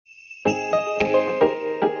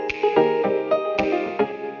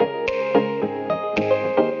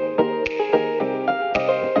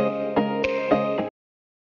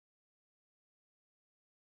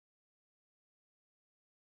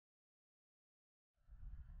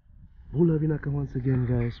Bula Vinaka once again,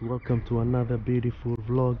 guys. Welcome to another beautiful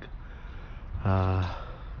vlog.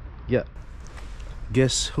 Yeah,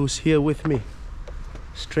 guess who's here with me?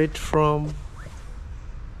 Straight from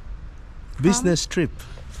business trip,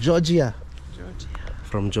 Georgia.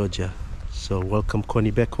 From Georgia. So welcome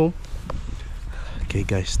Connie back home. Okay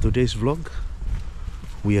guys, today's vlog,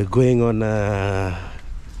 we are going on a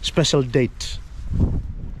special date.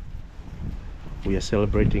 We are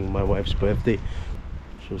celebrating my wife's birthday.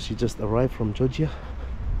 So she just arrived from Georgia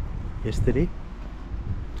yesterday.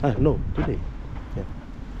 No, today. Yeah,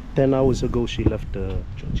 10 hours ago she left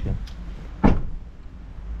Georgia.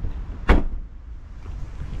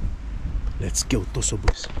 Let's go,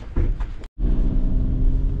 Tosobus.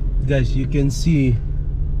 Guys, you can see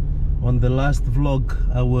on the last vlog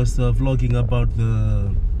I was vlogging about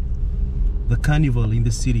the carnival in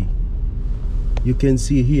the city. You can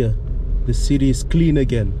see here the city is clean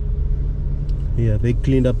again. Yeah, they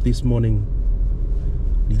cleaned up this morning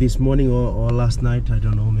or last night, I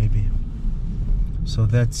don't know, maybe. So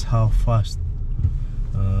that's how fast,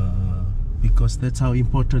 because that's how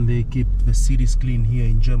important they keep the cities clean here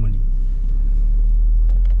in Germany.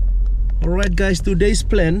 Alright guys, today's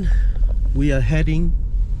plan, we are heading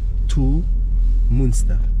to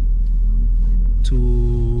Münster,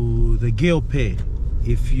 to the G.O.P.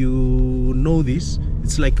 If you know this,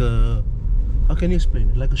 it's like a, how can you explain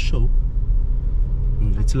it? Like a show.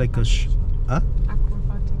 It's like a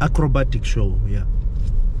acrobatic show. Yeah,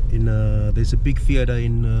 in there's a big theater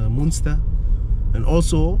in Münster, and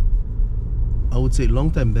also I would say long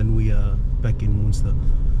time then we are back in Münster.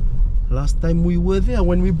 Last time we were there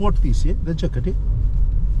when we bought this, yeah, the jacket, yeah?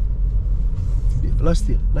 Last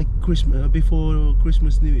year, like Christmas, before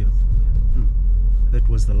Christmas, New Year. That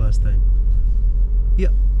was the last time. Yeah.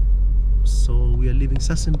 So we are leaving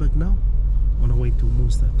Sassenberg now, on our way to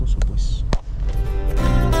Münster. Toso boys.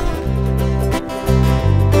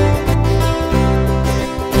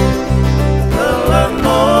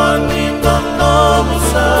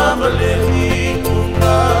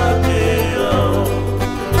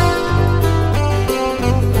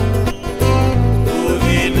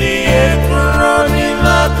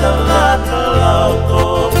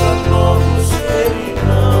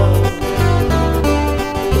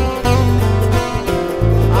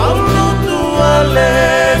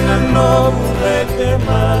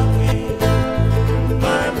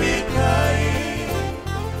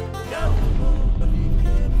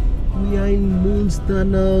 We are in Münster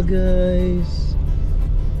now, guys.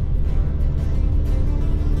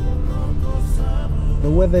 The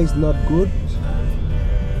weather is not good,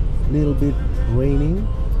 little bit raining,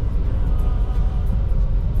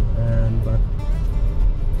 but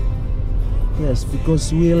yes,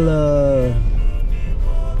 because we'll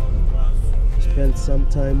spend some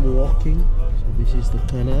time walking. So this is the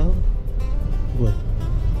canal. Well,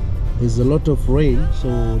 there's a lot of rain,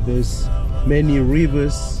 so there's many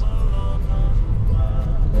rivers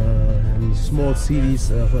and small cities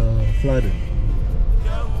have flooded.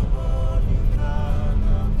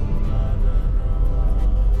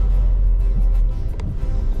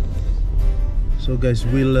 So guys,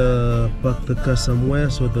 we'll park the car somewhere.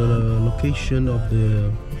 So the location of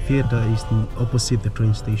the theater is opposite the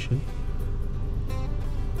train station.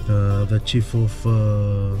 The chief of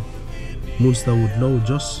Münster would know,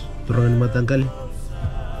 Jos Turangan Matangkali.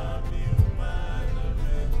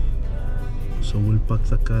 So we'll park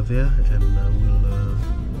the car there and we'll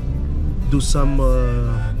do some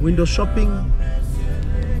window shopping,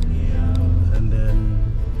 and then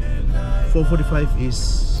 4:45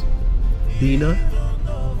 is dinner.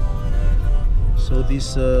 So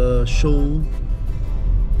this show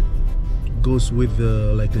goes with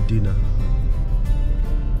like a dinner.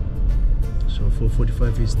 So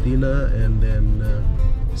 4:45 is dinner, and then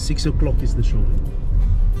 6 o'clock is the show.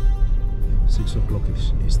 6 o'clock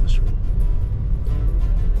is the show.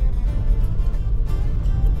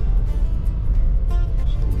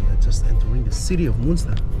 So we are just entering the city of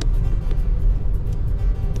Münster.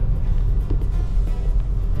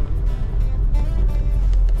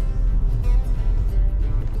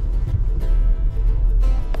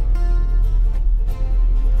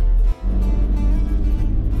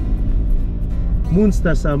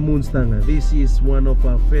 Münster sa Münster. This is one of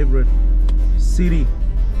our favorite city.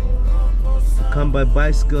 To come by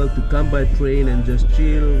bicycle, to come by train and just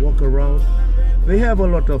chill, walk around. They have a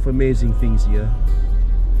lot of amazing things here.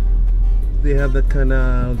 They have the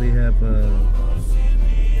canal, they have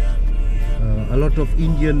a lot of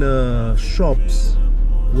Indian shops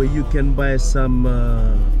where you can buy some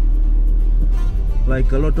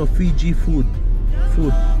like a lot of Fiji food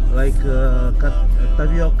like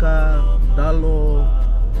tapioca, dalo,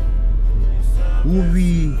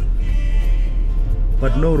 movie,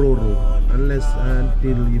 but no Roro unless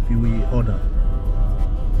until if we order.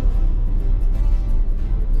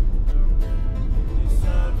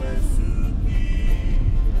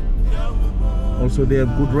 Also, there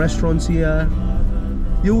are good restaurants here.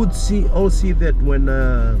 You would see that when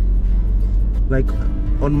like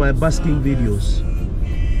on my busking videos,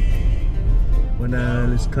 when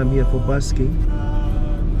I come here for busking,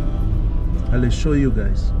 I'll show you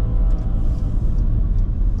guys.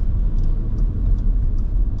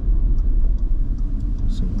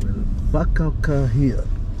 So we'll park our car here.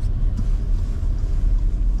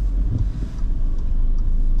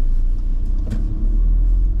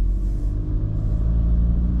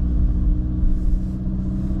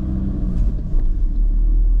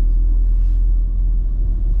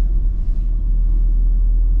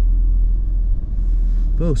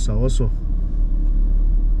 Oh, also.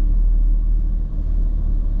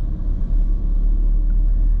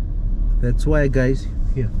 That's why, guys.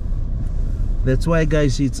 Here. That's why,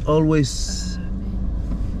 guys. It's always.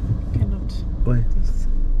 Cannot. Why? This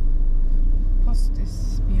post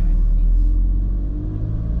is behind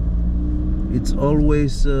me. It's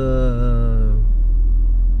always. Oh,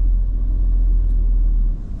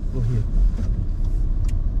 here.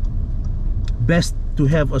 Best to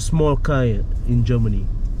have a small car in Germany,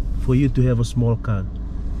 for you to have a small car,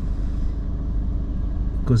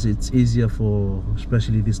 because it's easier for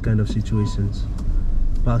especially this kind of situations,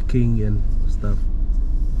 parking and stuff.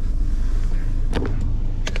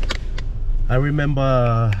 I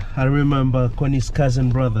remember Connie's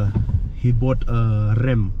cousin brother, he bought a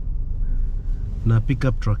Ram, a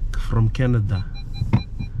pickup truck from Canada,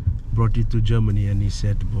 brought it to Germany, and he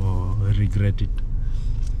said, oh, I regret it.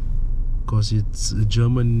 Because it's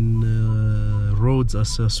German roads are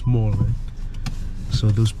so small, right? So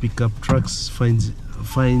those pickup trucks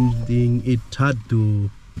finding it hard to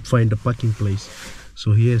find a parking place.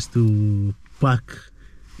 So he has to park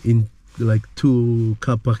in like 2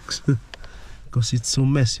 car parks because it's so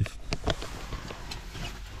massive.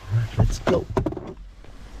 Alright, let's go.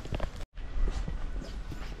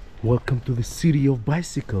 Welcome to the city of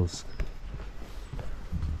bicycles.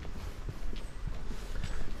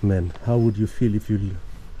 Man, how would you feel if you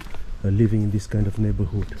are living in this kind of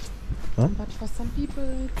neighborhood? Huh? But for some people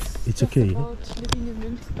it's just okay, about living in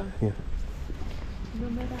Münster. Yeah. No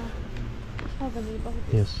matter how the neighborhood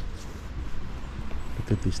is. Yes.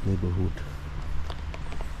 Look at this neighborhood.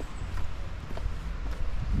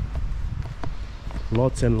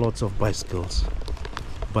 Lots and lots of bicycles.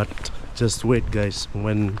 But just wait, guys,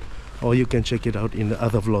 or you can check it out in the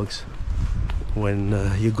other vlogs, when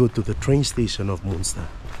you go to the train station of Münster.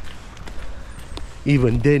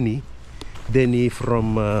 Even Danny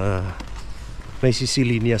from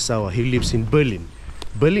Sicily near Sawa, he lives in Berlin.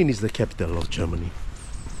 Berlin is the capital of Germany.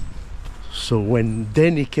 So when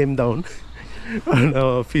Danny came down on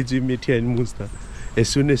our Fiji meet here in Münster, as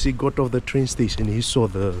soon as he got off the train station, he saw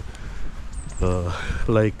the a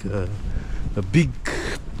big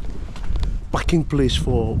parking place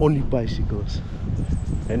for only bicycles,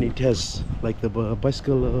 and it has like the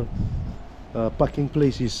bicycle parking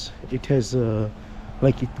places. It has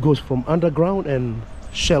like it goes from underground and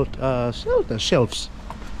shelves.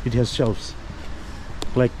 It has shelves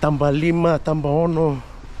like tambah 5, tambah 6,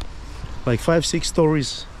 like 5-6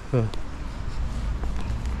 stories.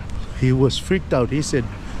 He was freaked out. He said,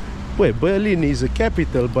 "Well, Berlin is a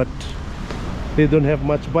capital, but they don't have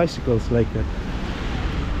much bicycles like that."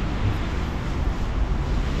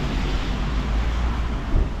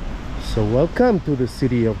 So welcome to the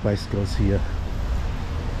city of bicycles here.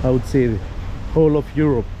 I would say the whole of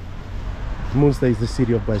Europe, Münster is the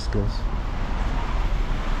city of bicycles.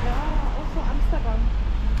 Yeah, also Amsterdam.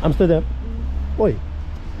 Amsterdam? Oi,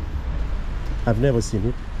 I've never seen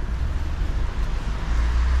it.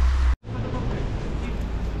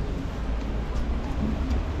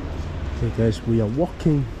 Okay guys, we are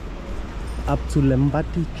walking up to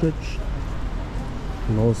Lambati Church,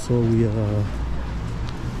 and also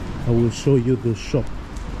I will show you the shop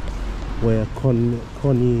where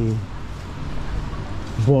Connie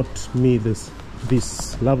bought me this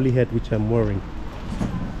lovely hat which I'm wearing.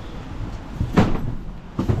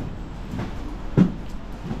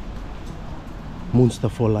 Münster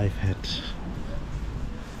for life hat.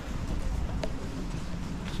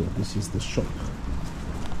 So this is the shop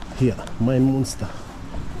here, Mein Münster.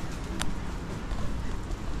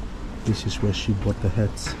 This is where she bought the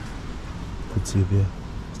hats. You could see there,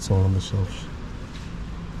 it's all on the shelves.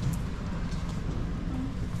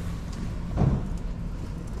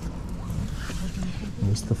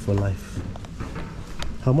 Münster for life.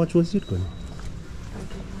 How much was it going?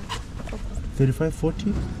 35, 40?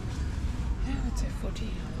 Yeah, I'd say 40.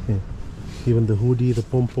 Yeah. Even the hoodie, the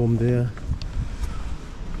pom-pom there.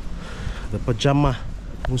 The pajama.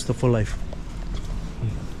 Münster for life.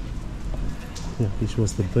 Yeah, this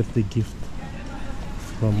was the birthday gift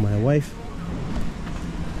from my wife.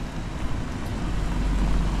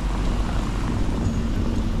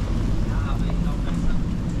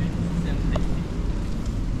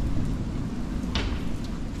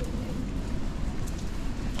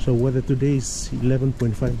 So weather today is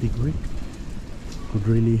 11.5 degree. Could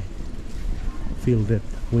really feel that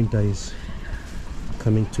winter is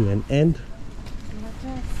coming to an end. But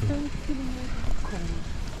still feeling cold.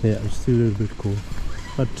 Yeah, it's still a little bit cool,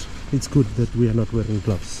 but it's good that we are not wearing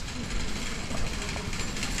gloves.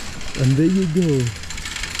 And there you go,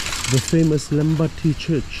 the famous Lambati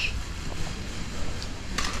Church.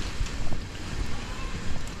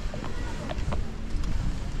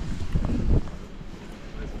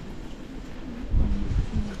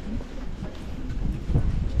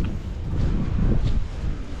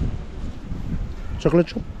 Chocolate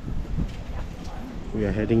shop. We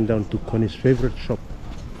are heading down to Connie's favorite shop,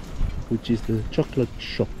 which is the chocolate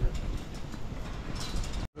shop.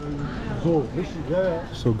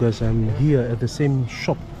 So guys, I'm here at the same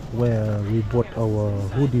shop where we bought our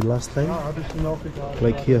hoodie last time.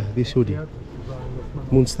 Like here, this hoodie,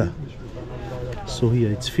 Münster. So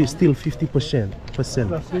here it's still 50%.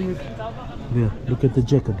 Yeah, look at the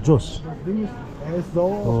jacket, Joss.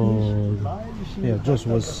 Oh, yeah, Joss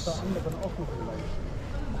was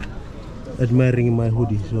admiring my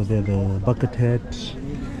hoodie. So they're the bucket hats,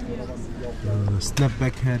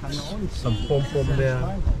 snapback hats, some pom-pom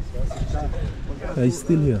there. It's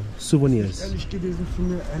still here, souvenirs,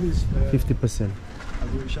 50%.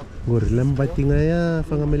 Gor lembati nga ya,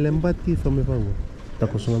 fanga me lembati, fanga fango.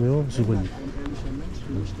 Takos nga me o, souvenir.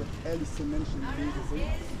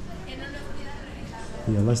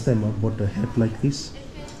 Yeah, last time I bought a hat like this,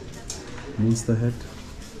 Münster hat.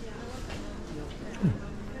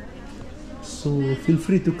 So feel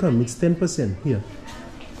free to come, it's 10% here.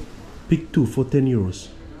 Pick two for 10 euros.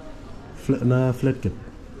 Flat cap.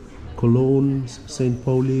 Cologne, St.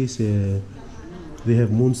 Pauli's, they have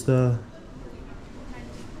Münster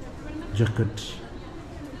jacket.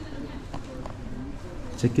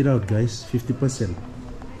 Check it out guys, 50%.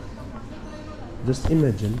 Just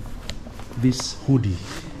imagine this hoodie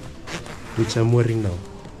which I'm wearing now.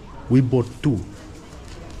 We bought two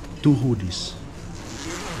hoodies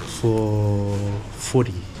for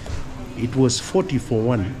 40. It was 40 for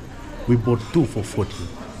one. We bought two for 40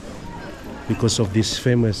 because of this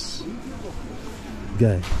famous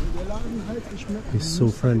guy. He's so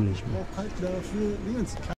friendly.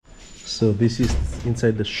 So this is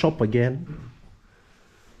inside the shop again.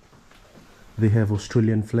 They have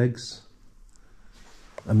Australian flags,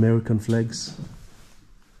 American flags.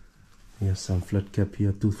 Here's some flat cap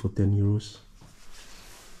here, two for 10 euros.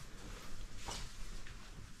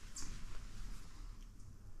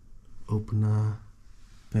 Opener,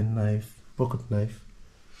 pen knife, pocket knife,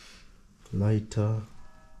 lighter.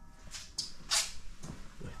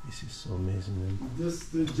 This is so amazing, man. This is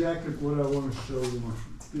the jacket what I want to show you.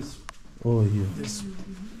 This. Oh, here.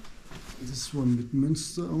 This one with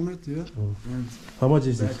Münster on it, yeah. Oh. And how much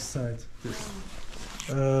is back this? side. This.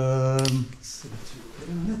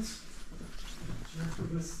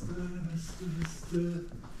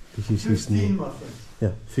 This is his new.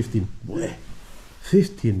 Yeah, 15. Boy,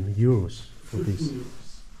 15 euros for 15 this. euros.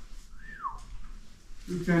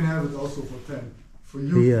 You can have it also for 10. For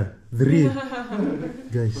you. Yeah, 3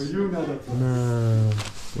 guys. For you, not a Nah,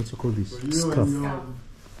 what you call this? For you Scarf. and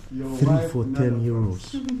your 3 wife, for not 10 a euros.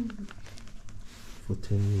 For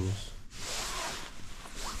 10 euros.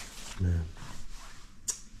 Man.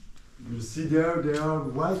 You see there are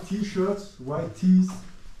white t-shirts, white tees.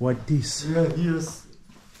 What this? Yeah, here's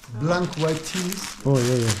blank white tees. Oh,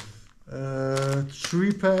 yeah, yeah.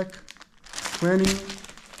 3-pack, 20.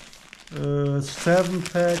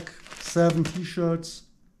 7-pack, 7 t-shirts.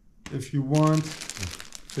 If you want,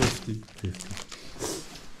 50.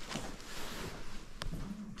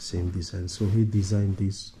 Same design. So he designed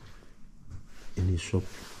this in his shop.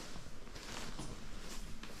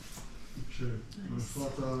 Schön. Mein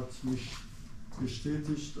Vater hat mich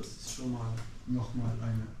bestätigt, das ist schon mal nochmal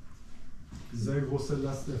eine sehr große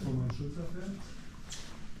Last, der von meinen Schultern fällt.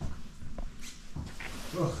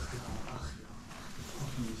 Ach ja.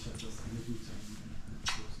 Hoffentlich hat das eine gute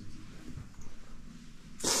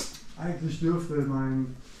Eigentlich dürfte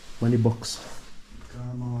mein Moneybox.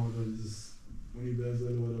 Karma oder dieses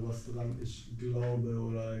Universelle oder was dran ich glaube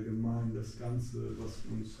oder allgemein das Ganze, was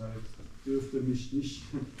uns halt dürfte mich nicht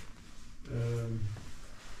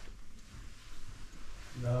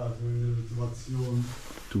Motivation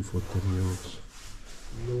 2 for 10 euros.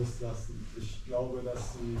 loslassen. Ich glaube,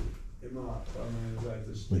 dass sie immer an meiner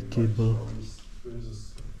Seite stehen, Mit weil ich Cable. auch nichts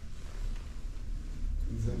Böses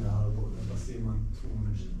im Sinne habe oder was jemand tun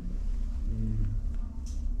möchte.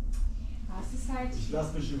 Das ist halt. Ich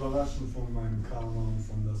lasse mich überraschen von meinem Karma und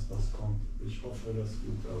von das, was kommt. Ich hoffe, das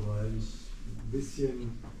gut, aber ich ein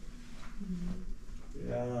bisschen,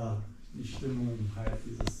 ja, die Stimmung halt,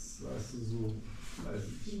 dieses, weißt du, so, weiß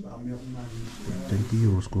ich, war mir unheimlich. 20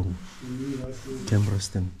 euros gucken. Chemie, weißt du, Camera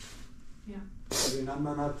stand. Ja. bei den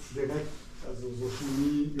anderen hat direkt, also so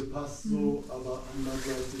Chemie gepasst, so, aber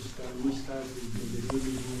anderseitig dann nicht halt in der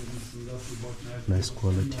Bewegung und das, die wollten halt Nice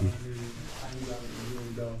quality. Eingang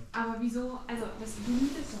und da. Aber wieso, also das du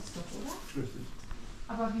mietest das doch, oder? Richtig.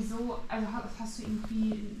 Aber wieso, also hast du irgendwie,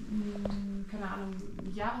 keine Ahnung,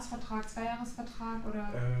 einen Jahresvertrag, 2-Jahresvertrag oder?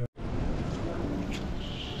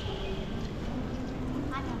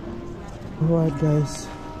 Alright guys,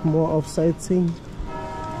 more of sightseeing.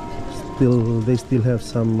 They still have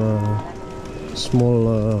some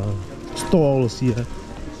small stalls here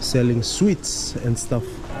selling sweets and stuff.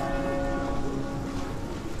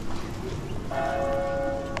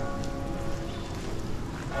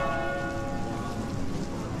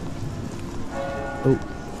 Oh,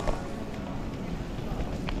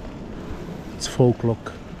 it's 4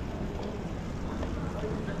 o'clock.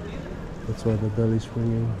 That's why the bell is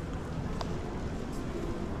ringing.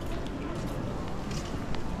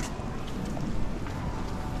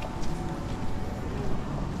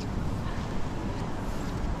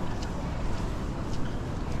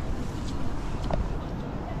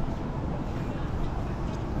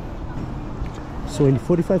 So in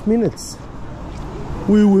 45 minutes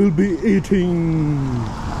we will be eating.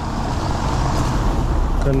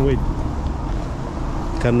 Can't wait.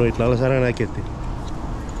 Can't wait. Lala sana nakete.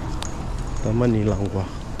 Taman hilang gua.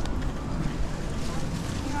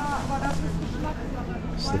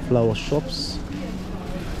 It's the flower shops,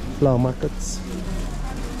 flower markets.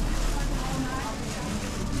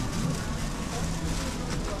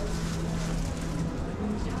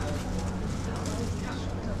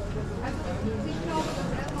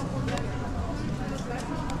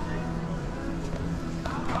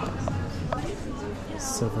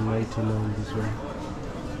 $7.99 this one.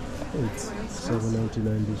 It's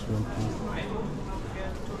 $7.99 this one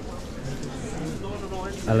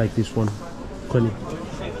too. I like this one. Connie.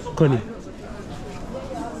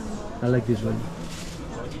 I like this one.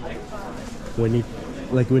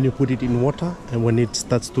 When you put it in water and when it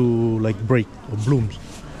starts to like break or blooms.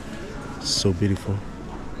 So beautiful.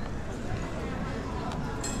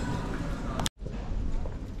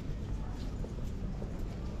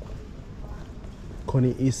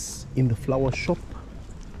 Connie is in the flower shop.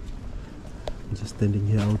 I'm just standing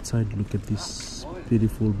here outside. Look at this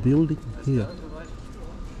beautiful building here.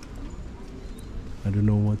 I don't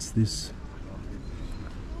know what's this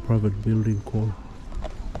private building called.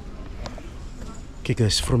 Okay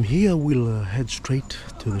guys, from here we'll head straight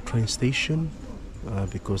to the train station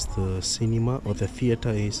because the cinema or the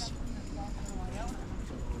theater is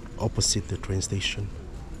opposite the train station.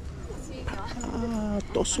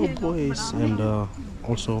 Tosso boys, and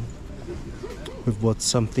also we've bought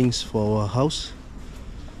some things for our house.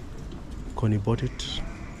 Connie bought it,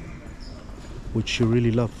 which she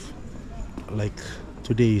really loves. Like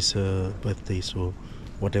today is her birthday, so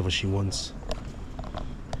whatever she wants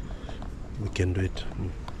we can do it.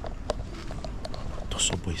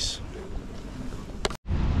 Tosso boys.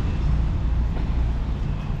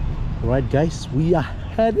 Right guys, we are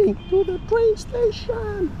heading to the train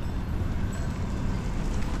station.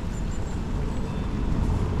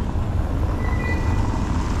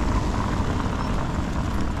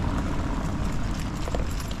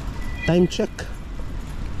 Time check,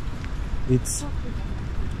 it's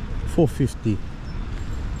 4:50.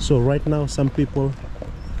 So right now some people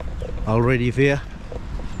are already there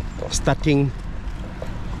starting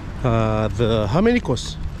the, how many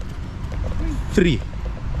course? Three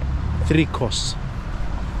course: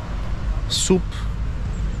 soup,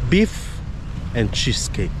 beef and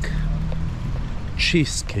cheesecake.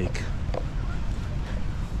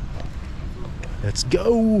 Let's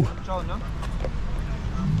go.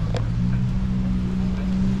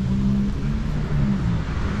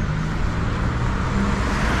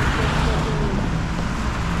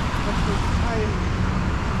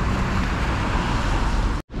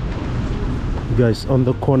 Guys, on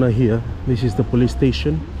the corner here, this is the police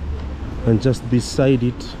station, and just beside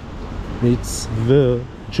it, it's the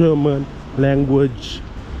German language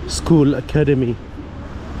school academy.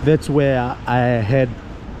 That's where I had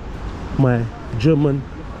my German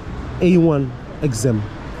A1 exam.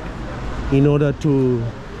 in order to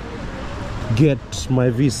get my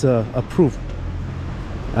visa approved,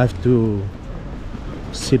 I have to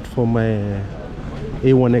sit for my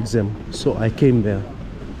A1 exam. So I came there.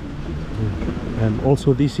 And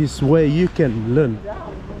also this is where you can learn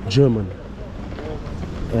German.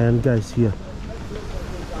 And guys, here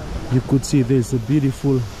you could see there's a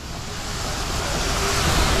beautiful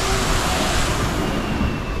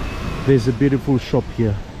shop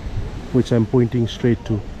here, which I'm pointing straight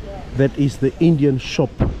to. That is the Indian shop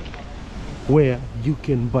where you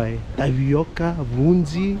can buy tapioca,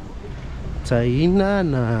 vunzi, taina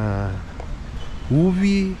na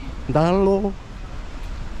uvi, dalo.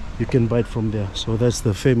 You can buy it from there. So that's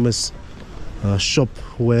the famous shop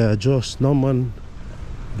where Josh, Norman,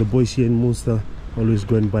 the boys here in Münster always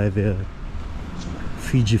go and buy their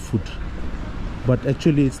Fiji food. But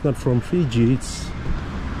actually it's not from Fiji, it's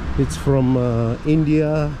from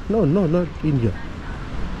India. No, not India.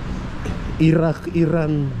 Iraq,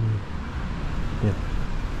 Iran, yeah,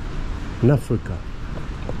 in Africa.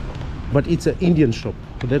 But it's an Indian shop.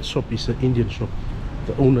 That shop is an Indian shop.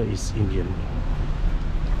 The owner is Indian.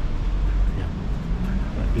 Yeah.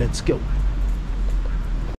 Right, let's go.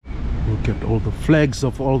 Look at all the flags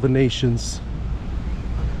of all the nations.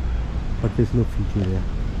 But there's no Fiji there.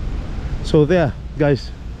 So there,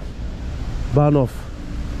 guys, Bahnhof.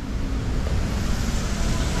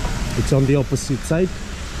 It's on the opposite side.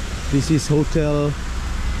 This is Hotel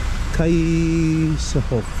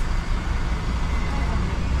Kaiserhof.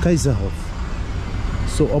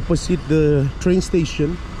 So opposite the train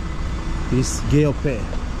station is G.O.P.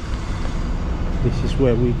 This is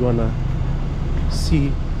where we're gonna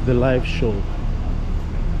see the live show.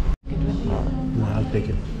 No, I'll take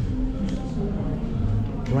it.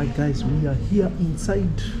 Right, guys, we are here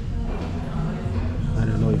inside. I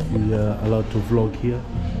don't know if we are allowed to vlog here,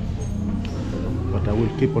 but I will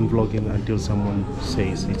keep on vlogging until someone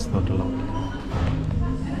says it's not allowed.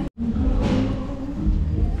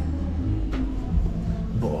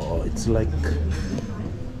 Oh, it's like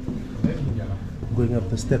going up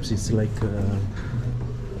the steps. It's like I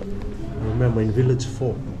remember in Village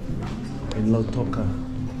 4 in Lautoka.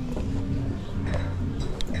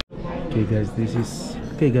 Okay guys,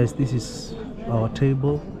 this is our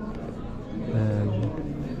table, and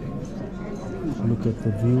look at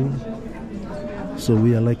the view. So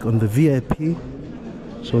we are like on the VIP,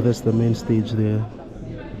 so that's the main stage there,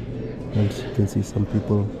 and you can see some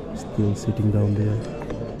people still sitting down there.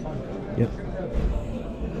 Yep.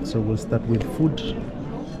 So we'll start with food,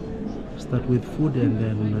 and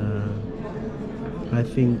then I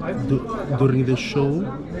think during the show,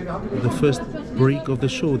 the first break of the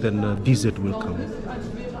show, then dessert will come.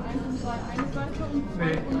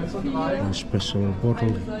 A special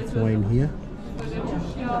bottle of wine here.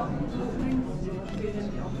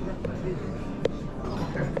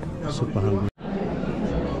 Super hungry.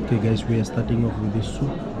 Okay guys, we are starting off with this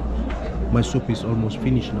soup. My soup is almost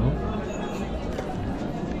finished now.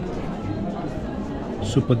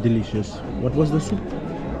 Super delicious. What was the soup?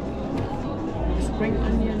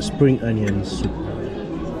 Spring onion soup.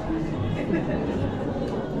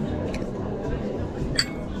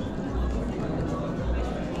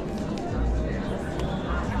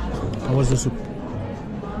 How was the soup?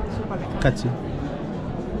 Katsi.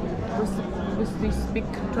 With this big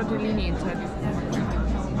tortellini inside.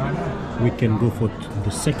 We can go for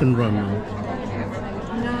the second run now.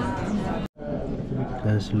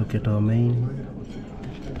 Let's look at our main.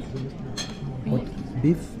 What?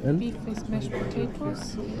 Beef and? Beef with mashed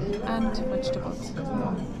potatoes and vegetables.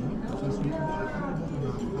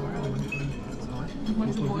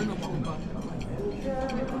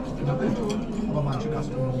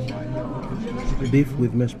 Beef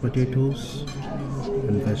with mashed potatoes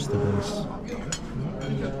and vegetables.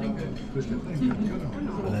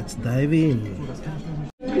 Let's dive in.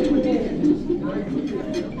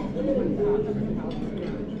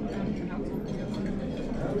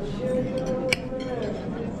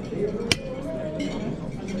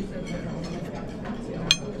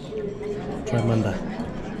 Try manda.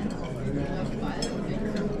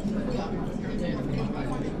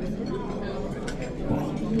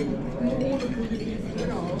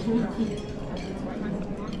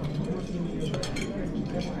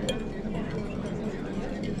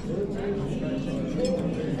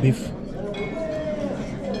 Beef.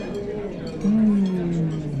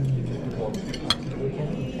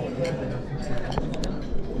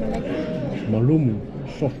 Malum,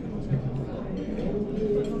 soft.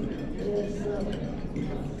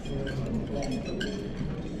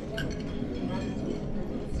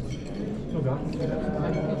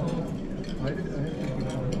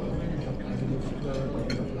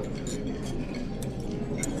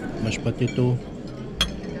 mashed potato,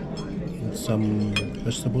 and some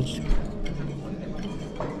vegetables.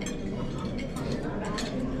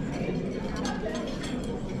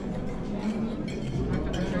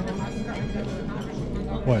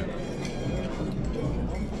 What?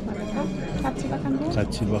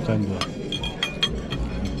 Katsu bakando.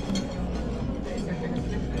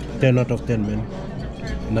 10 out of 10, man.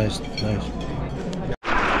 Nice, nice.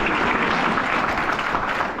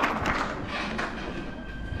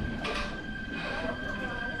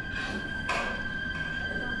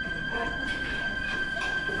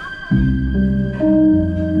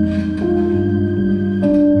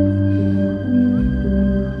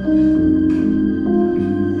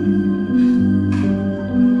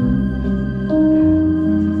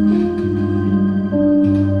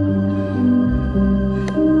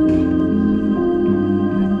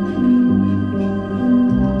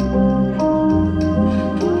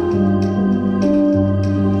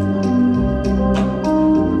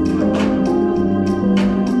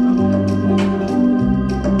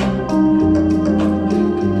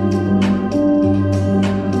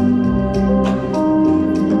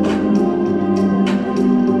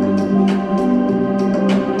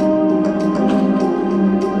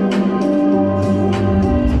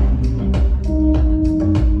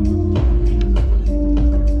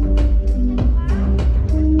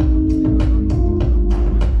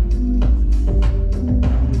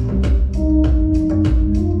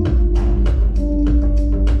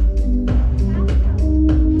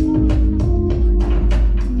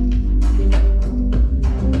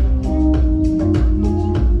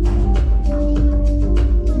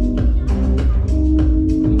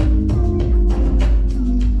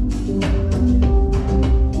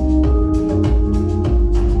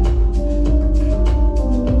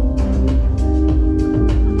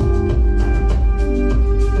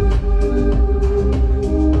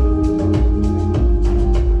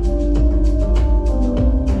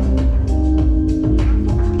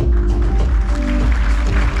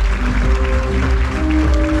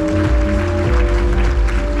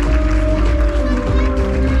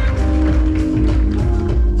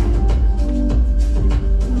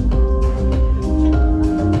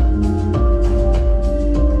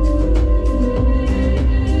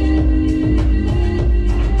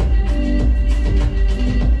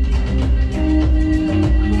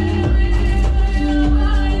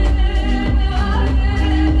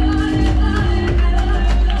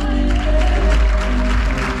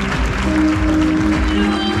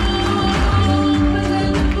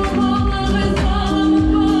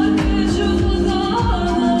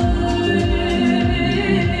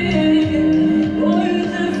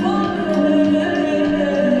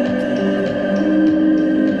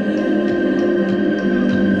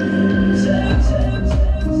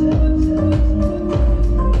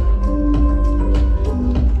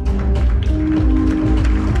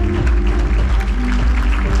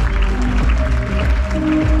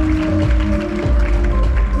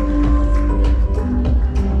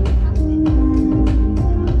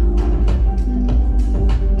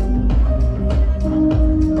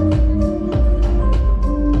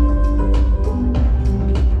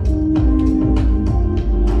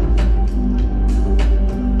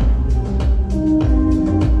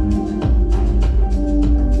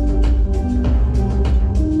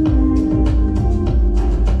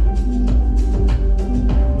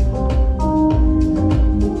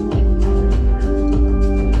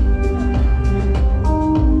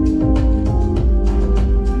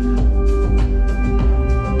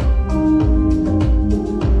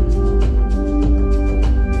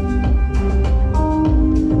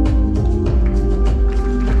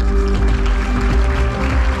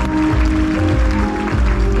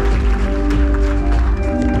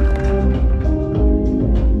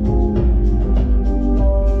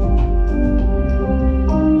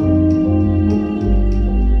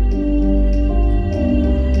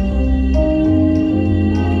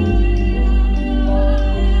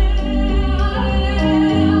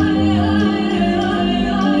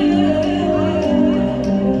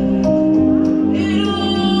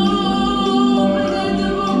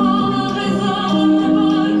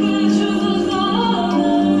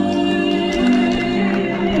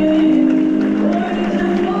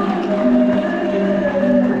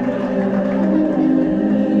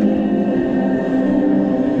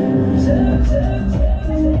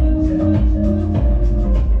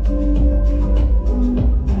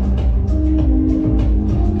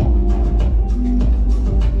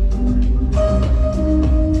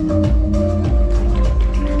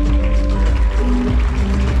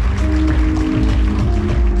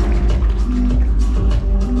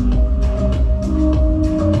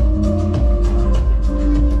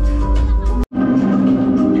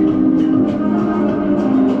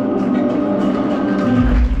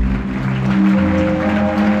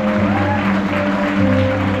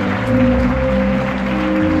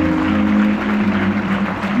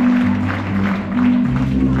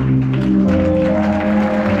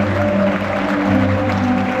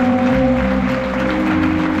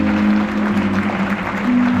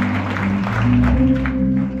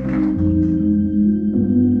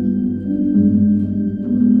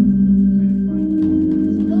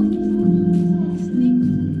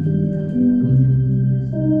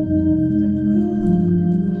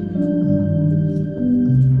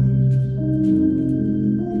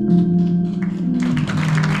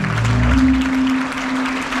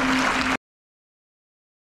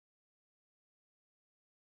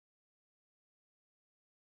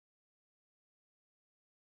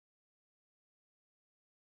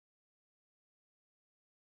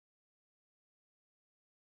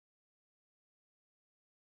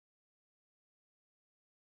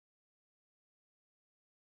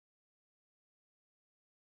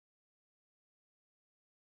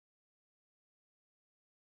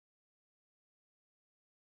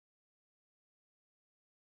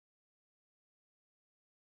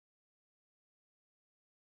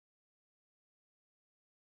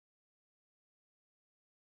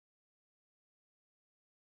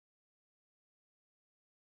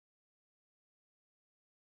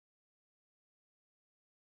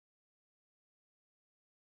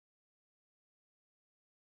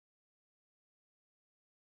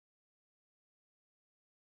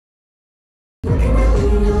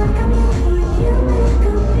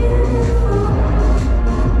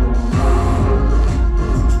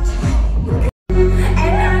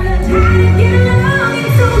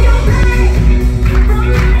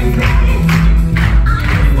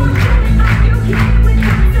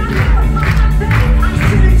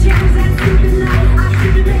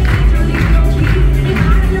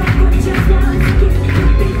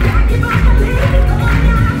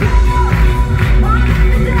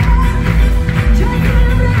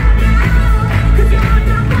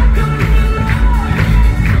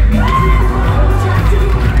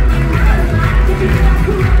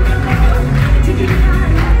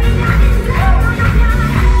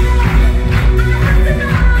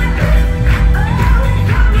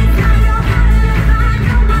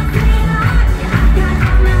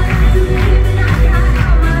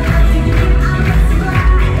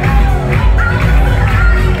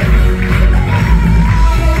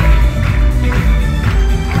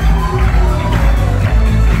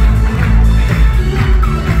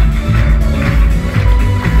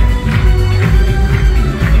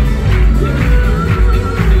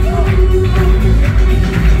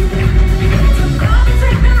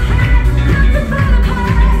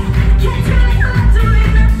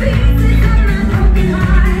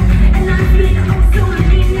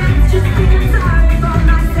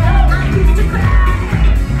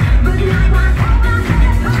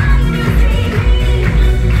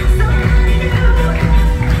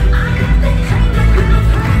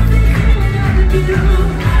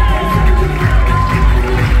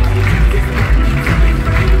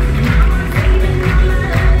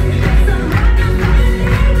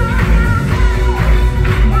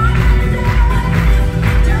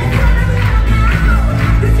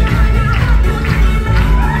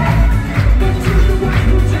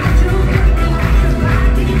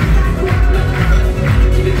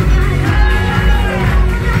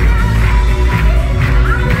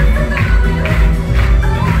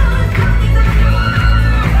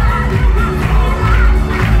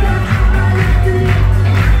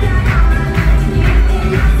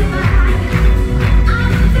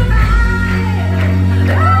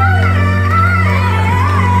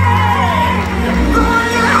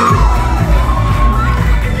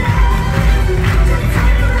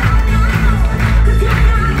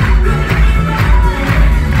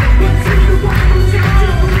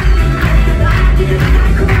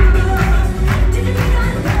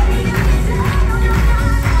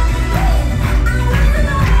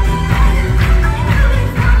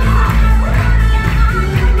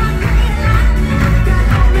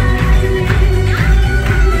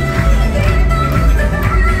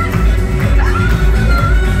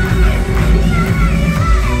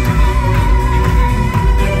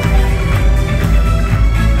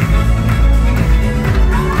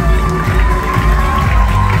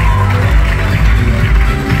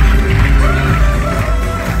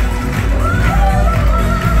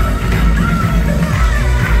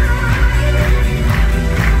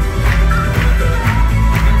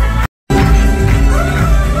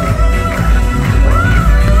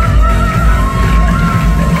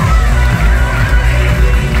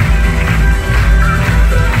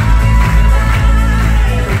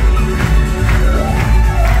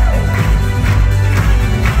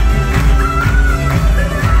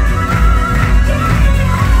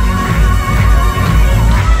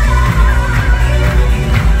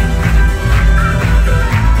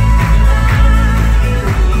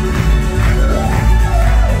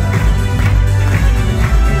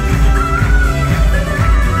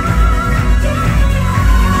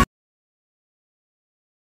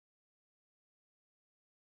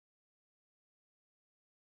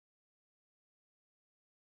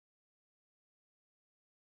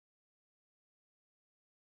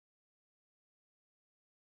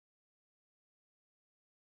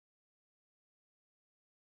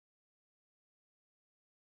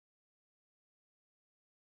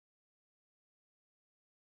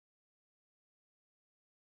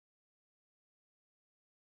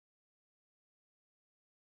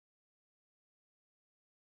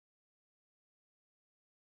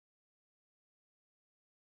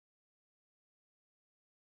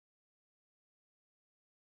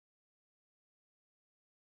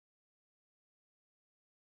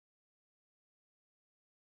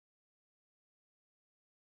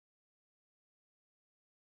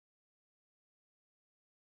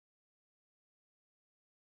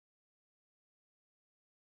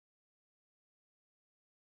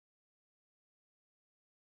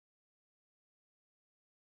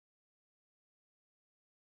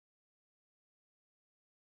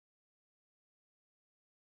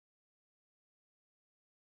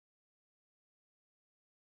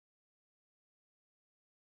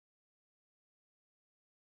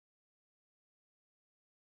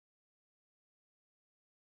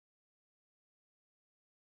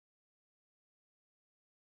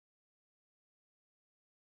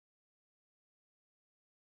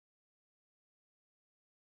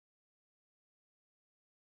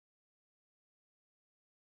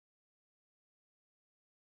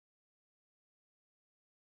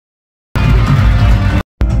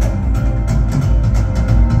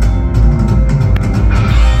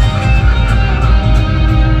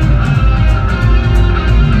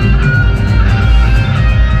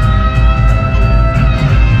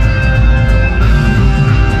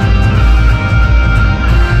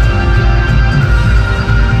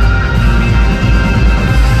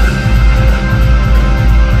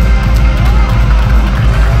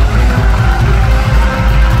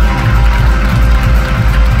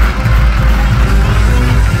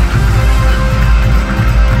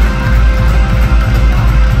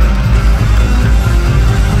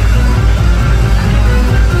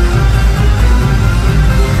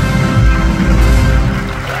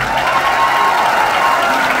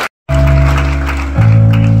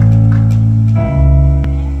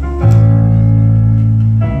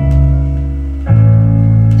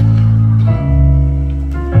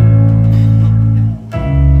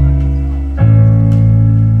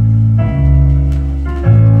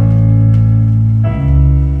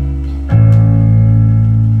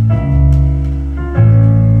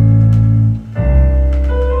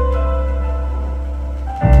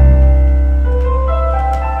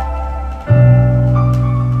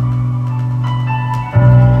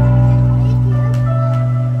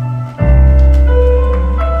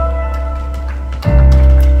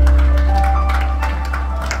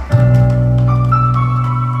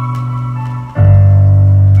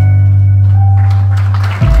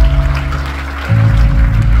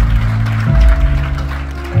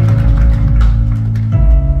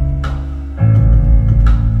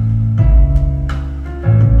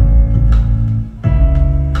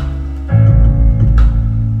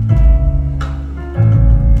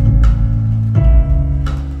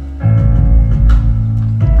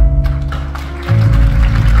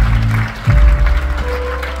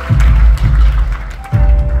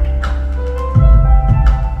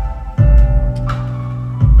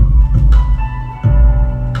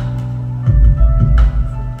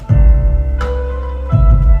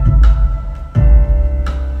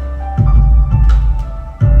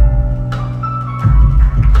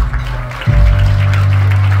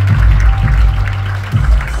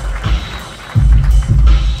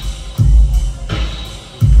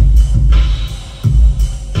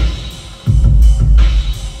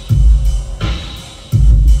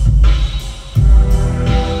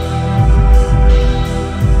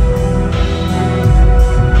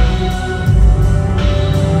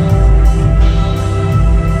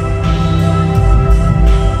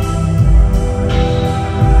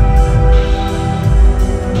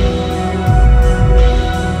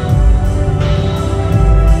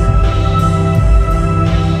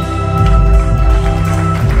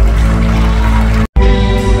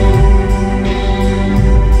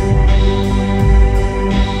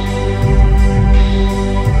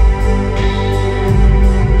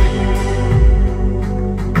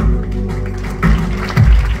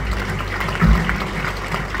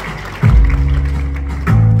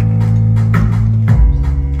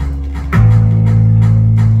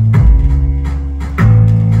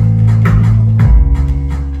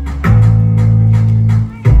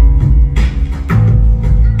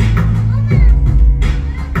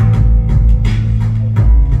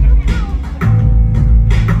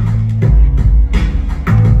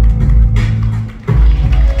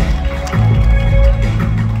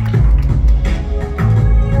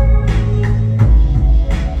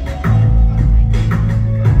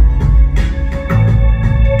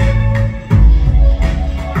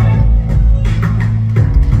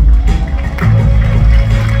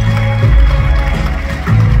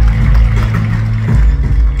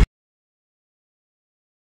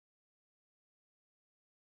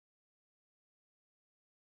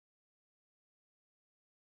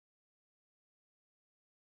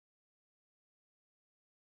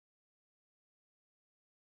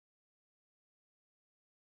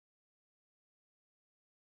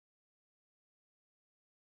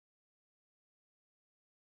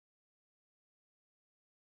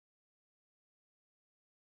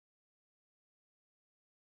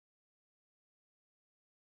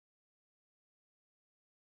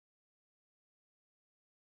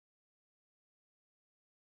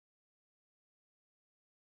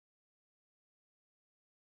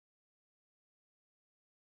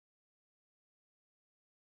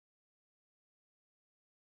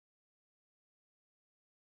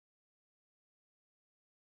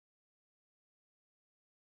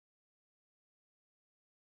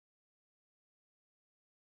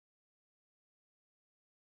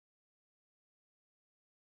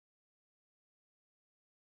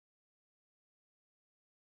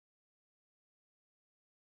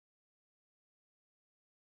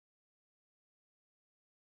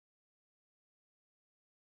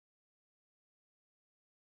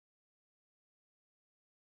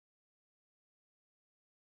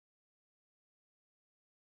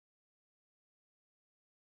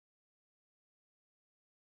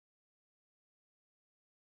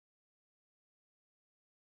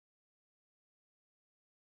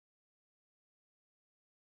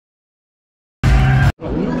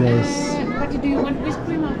 guys. What do you want, with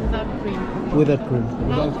cream or without cream? Without cream.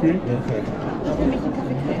 Without cream? Yeah. Okay. Für mich ein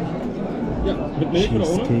Kaffee Creme. Ja, mit Milch oder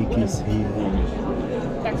ohne? Cheesecake is here.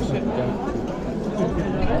 Dankeschön.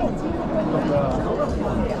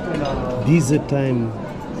 Dessert time.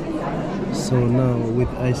 So now with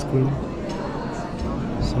ice cream.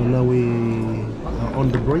 So now we are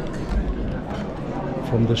on the break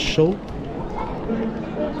from the show.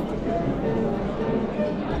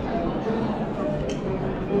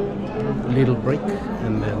 Little break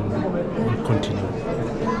and then we'll continue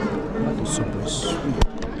the suppers.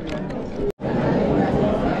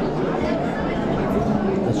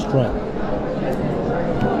 Let's try.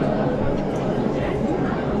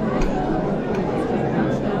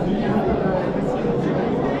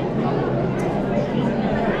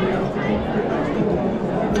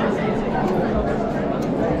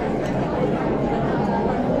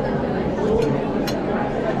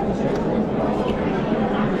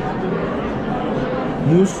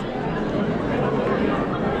 Mousse,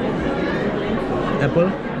 apple,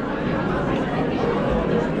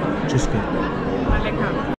 cheesecake.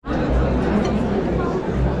 Lecker.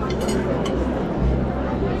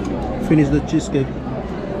 Finish the cheesecake.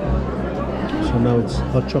 So now it's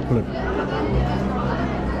hot chocolate.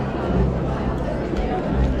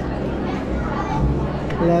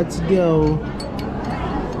 Let's go.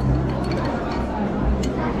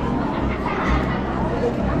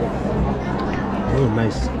 Oh,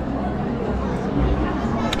 nice.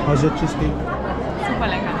 How's your cheesecake? Super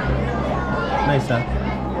lecker. Nice, huh?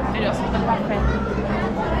 Elle est aussi parfaite.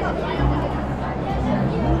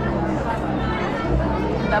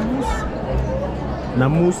 La mousse. La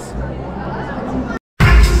mousse.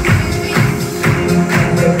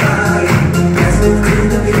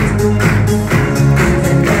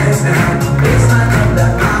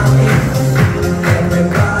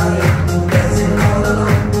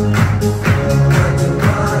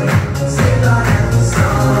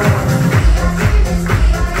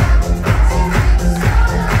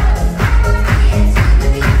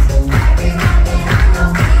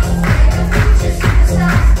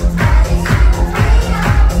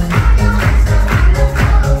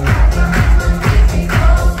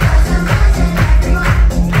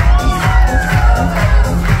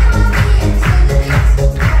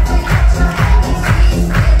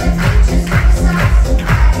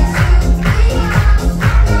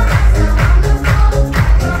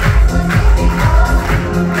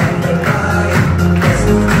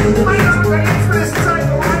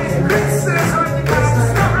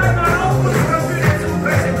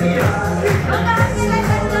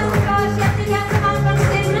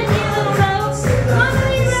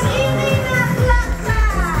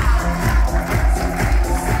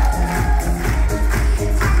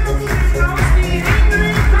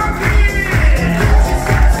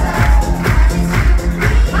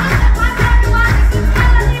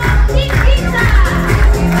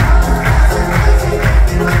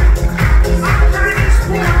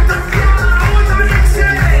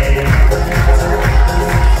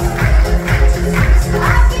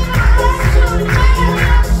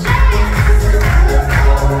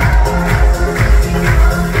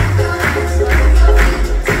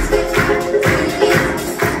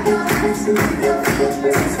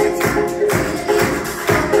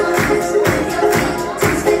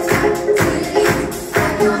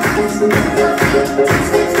 We'll be right back.